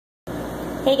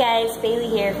Hey guys, Bailey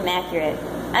here from Accurate.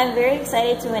 I'm very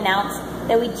excited to announce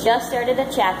that we just started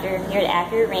a chapter here at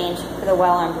Accurate Range for the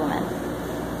Well-Armed Woman.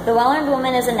 The Well-Armed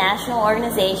Woman is a national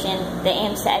organization that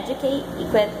aims to educate,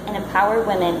 equip, and empower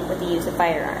women with the use of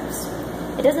firearms.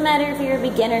 It doesn't matter if you're a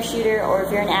beginner shooter or if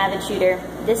you're an avid shooter,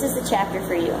 this is the chapter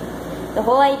for you. The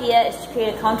whole idea is to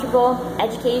create a comfortable,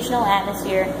 educational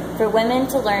atmosphere for women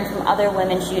to learn from other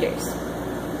women shooters.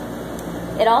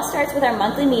 It all starts with our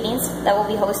monthly meetings that will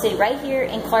be hosted right here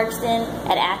in Clarkston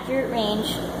at Accurate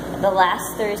Range the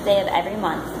last Thursday of every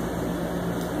month.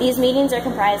 These meetings are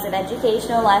comprised of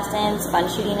educational lessons, fun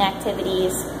shooting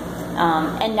activities,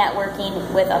 and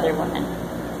networking with other women.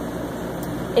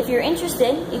 If you're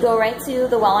interested, you go right to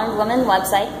the Well-Armed Woman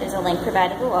website, there's a link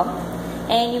provided below,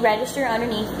 and you register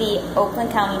underneath the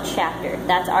Oakland County chapter.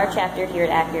 That's our chapter here at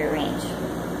Accurate Range.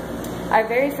 Our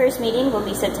very first meeting will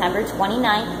be September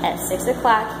 29th at 6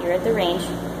 o'clock here at the range.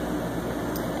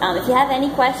 If you have any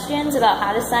questions about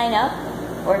how to sign up,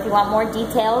 or if you want more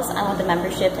details on what the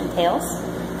membership entails,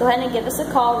 go ahead and give us a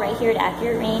call right here at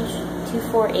Accurate Range,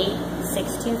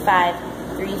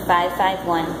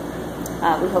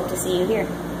 248-625-3551. We hope to see you here.